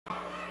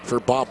for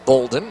Bob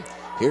Bolden.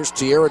 Here's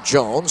Tierra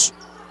Jones.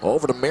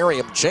 Over to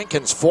Miriam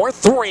Jenkins for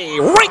three.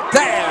 Right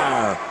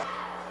there!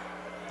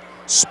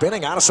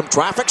 Spinning out of some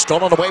traffic.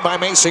 Stolen away by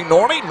Macy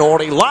Nordy.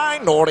 Nordy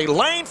line. Nordy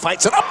lane.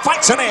 Fights it up.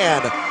 Fights it in.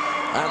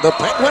 And the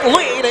Penguin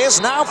lead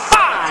is now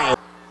 5.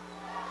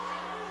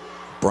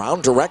 Brown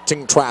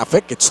directing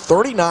traffic. It's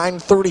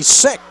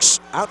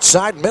 39-36.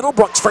 Outside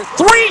Middlebrooks for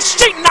three.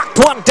 She knocked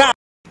one down.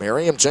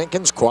 Miriam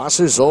Jenkins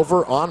crosses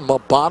over on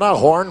Mabata.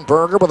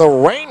 Hornberger with a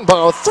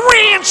rainbow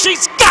three, and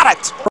she's got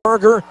it!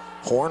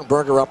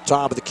 Hornberger up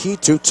top of the key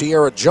to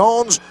Tierra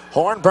Jones.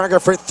 Hornberger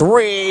for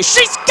three.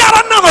 She's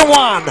got another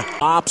one!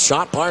 Top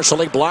shot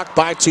partially blocked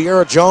by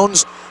Tierra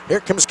Jones. Here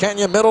comes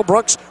Kenya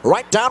Middlebrooks.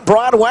 Right down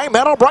Broadway.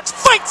 Middlebrooks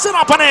fights it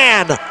up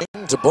and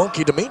in. To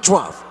Bunky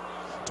Dimitrov.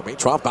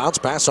 Dimitrov bounce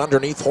pass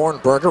underneath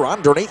Hornberger.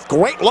 Underneath.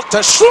 Great look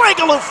to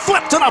Schlegel, who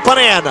flipped it up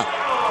and in.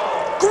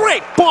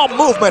 Great ball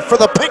movement for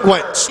the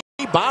Penguins.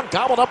 Rebound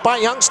gobbled up by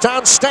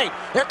Youngstown State.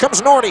 Here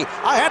comes Nordy.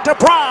 Ahead to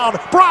Brown.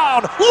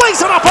 Brown lays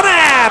it up and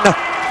in.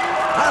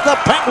 And the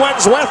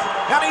Penguins with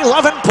an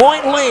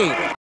 11-point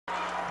lead.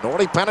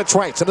 Nordy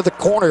penetrates into the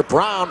corner.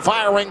 Brown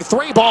firing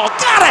three ball.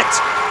 Got it!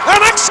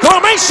 An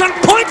exclamation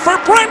point for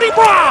Brandy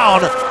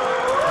Brown.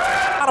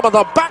 Bottom of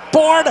the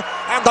backboard,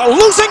 and the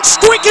losing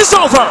streak is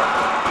over.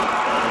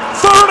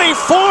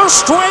 34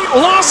 straight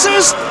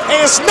losses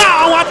is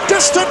now a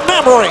distant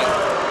memory.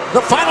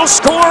 The final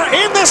score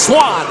in this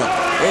one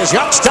is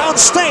Youngstown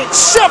State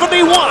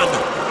 71,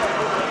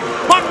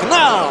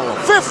 Bucknell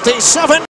 57.